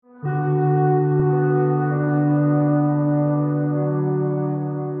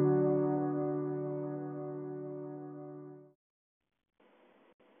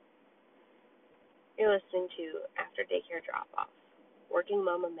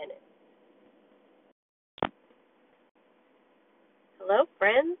minute. Hello,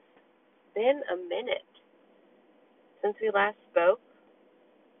 friends. Been a minute since we last spoke.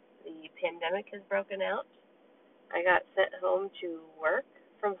 The pandemic has broken out. I got sent home to work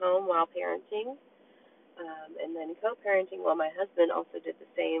from home while parenting, and then co-parenting while my husband also did the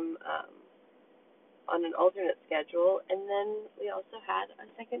same on an alternate schedule, and then we also had a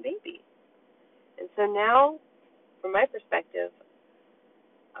second baby. And so now, from my perspective,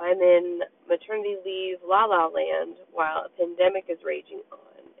 I'm in maternity leave la-la land while a pandemic is raging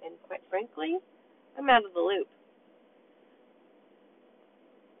on, and quite frankly, I'm out of the loop.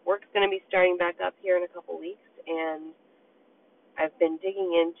 Work's going to be starting back up here in a couple weeks, and I've been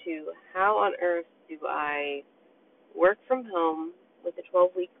digging into how on earth do I work from home with a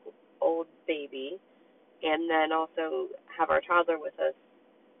 12-week-old baby and then also have our toddler with us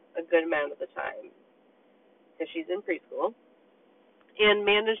a good amount of the time because she's in preschool, and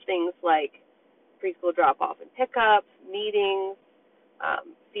manage things like preschool drop-off and pickup, meetings,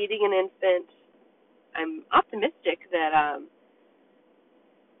 feeding an infant. I'm optimistic that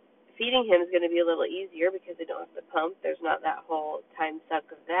feeding him is going to be a little easier because they don't have to pump. There's not that whole time suck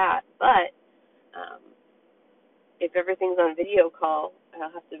of that. But if everything's on video call,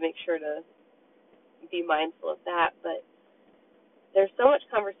 I'll have to make sure to be mindful of that. But there's so much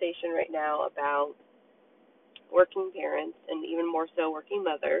conversation right now about working parents and even more so working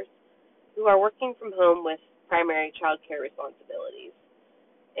mothers who are working from home with primary child care responsibilities.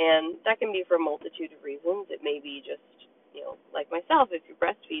 And that can be for a multitude of reasons. It may be just, like myself, if you're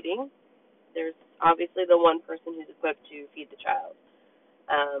breastfeeding, there's obviously the one person who's equipped to feed the child.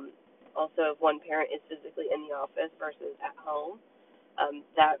 Also, if one parent is physically in the office versus at home,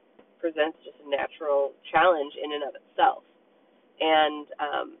 that presents just a natural challenge in and of itself. And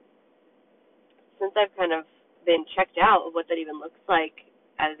since I've kind of been checked out of what that even looks like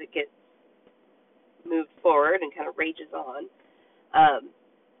as it gets moved forward and kind of rages on,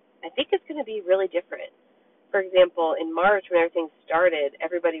 I think it's going to be really different. For example, in March when everything started,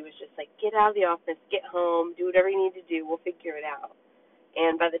 everybody was just like, get out of the office, get home, do whatever you need to do, we'll figure it out.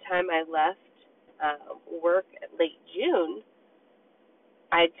 And by the time I left work at late June,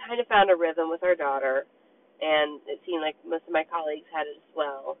 I had kind of found a rhythm with our daughter, and it seemed like most of my colleagues had it as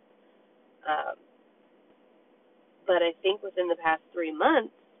well. But I think within the past 3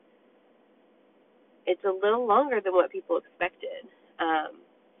 months, it's a little longer than what people expected.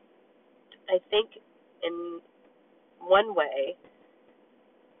 I think in one way,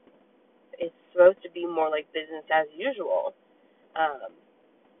 it's supposed to be more like business as usual,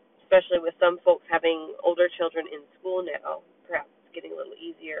 especially with some folks having older children in school now. Perhaps it's getting a little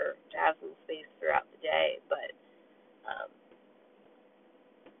easier to have some space throughout the day, but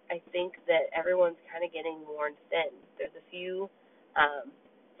I think that everyone's kind of getting worn thin. There's a few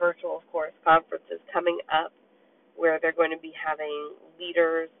virtual, of course, conferences coming up where they're going to be having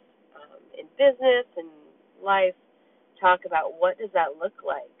leaders in business and life talk about what does that look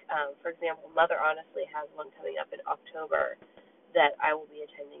like. For example, Mother Honestly has one coming up in October that I will be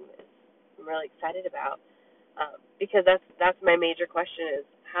attending this. I'm really excited about because that's my major question is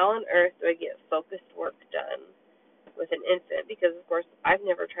how on earth do I get focused work done with an infant? Because, of course, I've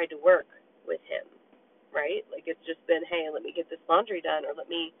never tried to work with him, right? Like it's just been, hey, let me get this laundry done or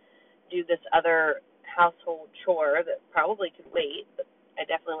let me do this other household chore that probably could wait, but I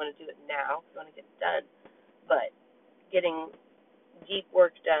definitely want to do it now because I want to get it done. But getting deep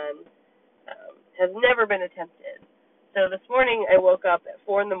work done has never been attempted. So this morning I woke up at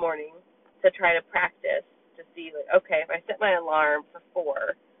 4 in the morning to try to practice to see, like, okay, if I set my alarm for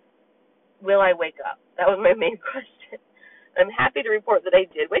 4, will I wake up? That was my main question. I'm happy to report that I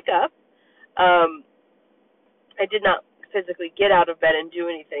did wake up. I did not physically get out of bed and do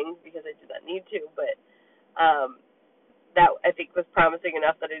anything because I did not need to, but that I think was promising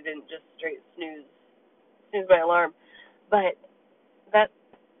enough that I didn't just straight snooze my alarm. But that's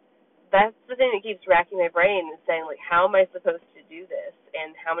the thing that keeps racking my brain and saying, like, how am I supposed to do this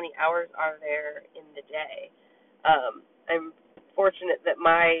and how many hours are there in the day? I'm fortunate that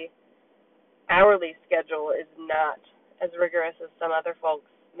my hourly schedule is not as rigorous as some other folks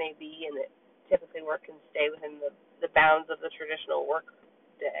may be, and that typically work can stay within the bounds of the traditional work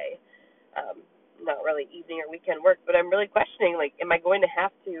day. Not really evening or weekend work, but I'm really questioning, like, am I going to have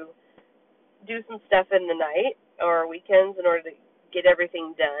to do some stuff in the night or weekends in order to get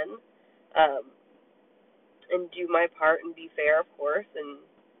everything done, and do my part and be fair, of course, and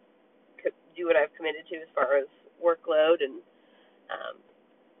do what I've committed to as far as workload and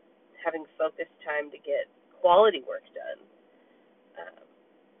having focused time to get quality work done.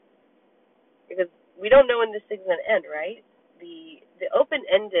 Because we don't know when this thing's going to end, right? The the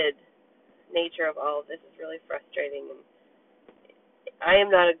open-ended nature of all of this is really frustrating. And I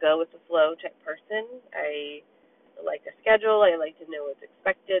am not a go-with-the-flow type person. I like a schedule. I like to know what's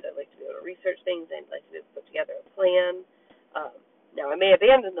expected. I like to be able to research things. I like to be able to put together a plan. Now, I may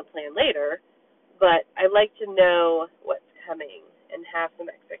abandon the plan later, but I like to know what's coming and have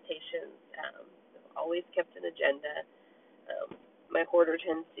some expectations. I've always kept an agenda. My hoarder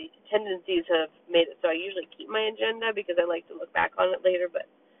tendencies have made it so I usually keep my agenda because I like to look back on it later, but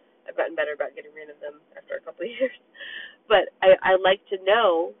I've gotten better about getting rid of them after a couple of years. But I like to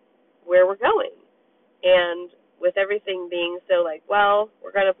know where we're going. And with everything being so like, well,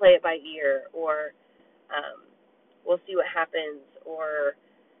 we're going to play it by ear, or we'll see what happens, or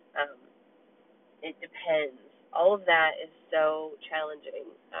it depends. All of that is so challenging,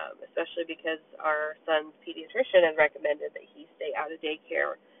 especially because our son's pediatrician has recommended that he stay out of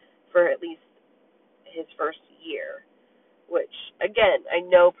daycare for at least his first year, which, again, I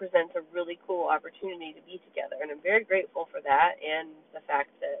know presents a really cool opportunity to be together, and I'm very grateful for that, and the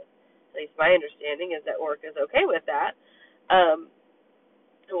fact that, at least my understanding, is that work is okay with that.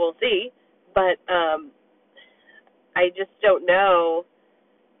 We'll see, but I just don't know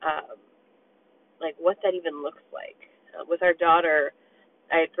like what that even looks like. With our daughter,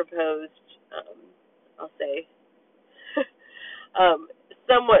 I had proposed, I'll say,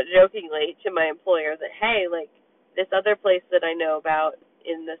 somewhat jokingly to my employer that, hey, like this other place that I know about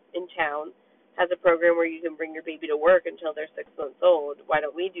in town has a program where you can bring your baby to work until they're 6 months old. Why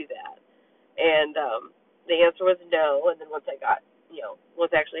don't we do that? And the answer was no. And then once I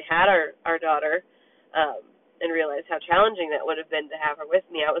actually had our daughter, and realized how challenging that would have been to have her with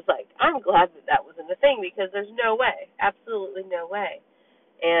me, I was like, I'm glad that wasn't a thing, because there's no way, absolutely no way.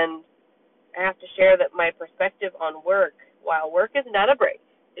 And I have to share that my perspective on work, while work is not a break,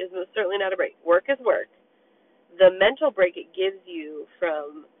 is certainly not a break, work is work, the mental break it gives you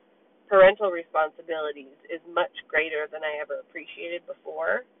from parental responsibilities is much greater than I ever appreciated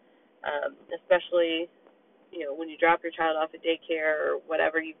before, especially, when you drop your child off at daycare or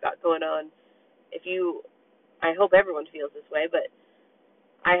whatever you've got going on. I hope everyone feels this way, but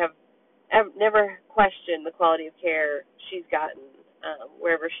I have never questioned the quality of care she's gotten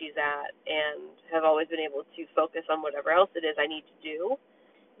wherever she's at, and have always been able to focus on whatever else it is I need to do,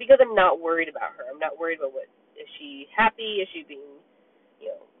 because I'm not worried about her. I'm not worried about is she happy, is she being,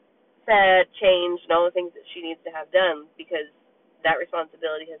 fed, changed, and all the things that she needs to have done, because that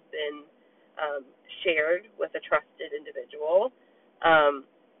responsibility has been shared with a trusted individual.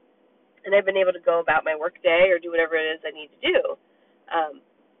 And I've been able to go about my work day or do whatever it is I need to do.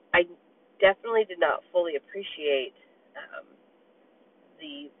 I definitely did not fully appreciate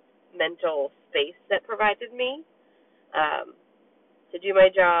the mental space that provided me to do my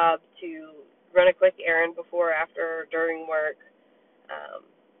job, to run a quick errand before, after, during work,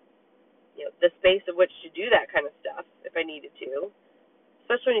 the space of which to do that kind of stuff if I needed to,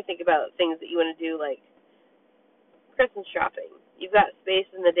 especially when you think about things that you want to do, like Christmas shopping. You've got space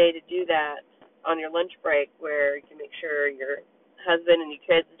in the day to do that on your lunch break, where you can make sure your husband and your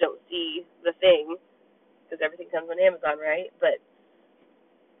kids don't see the thing, because everything comes on Amazon, right? But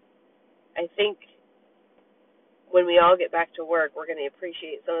I think when we all get back to work, we're going to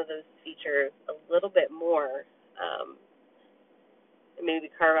appreciate some of those features a little bit more, and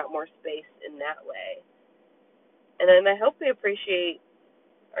maybe carve out more space in that way. And then I hope we appreciate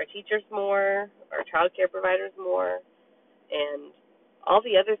our teachers more, our child care providers more, and all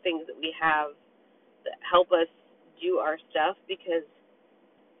the other things that we have that help us do our stuff, because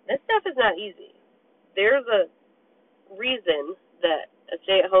this stuff is not easy. There's a reason that a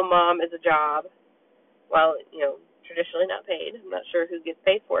stay-at-home mom is a job, while, traditionally not paid. I'm not sure who gets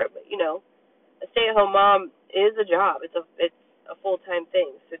paid for it, but, a stay-at-home mom is a job. It's a full-time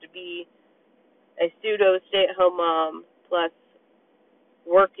thing. So to be a pseudo stay-at-home mom plus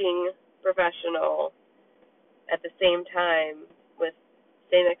working professional at the same time with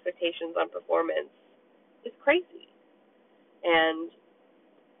same expectations on performance is crazy. And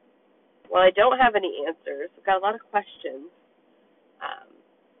while I don't have any answers, I've got a lot of questions.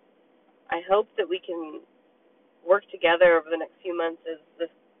 I hope that we can work together over the next few months as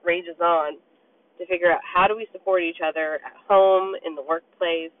this rages on to figure out how do we support each other at home, in the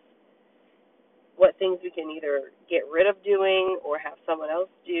workplace, what things we can either get rid of doing or have someone else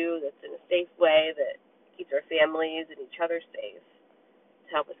do that's in a safe way that keeps our families and each other safe,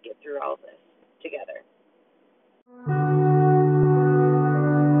 to help us get through all this together.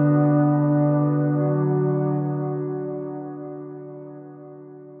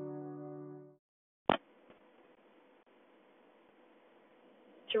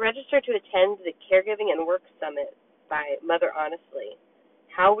 To register to attend the Caregiving and Work Summit by Mother Honestly: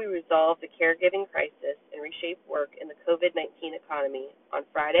 How We Resolve the Caregiving Crisis and Reshape Work in the COVID-19 Economy, on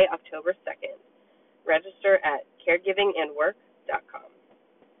Friday, October 2nd. Register at caregivingandwork.com.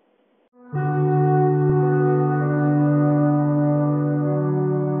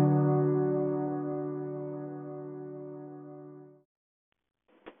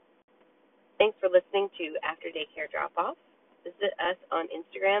 Thanks for listening to After Daycare Drop Off. Visit us on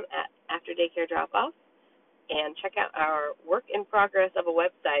Instagram at After Daycare Drop Off, and check out our work in progress of a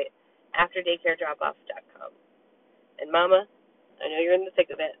website, afterdaycaredropoff.com. And Mama, I know you're in the thick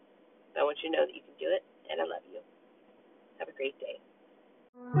of it. I want you to know that you can do it, and I love you. Have a great day.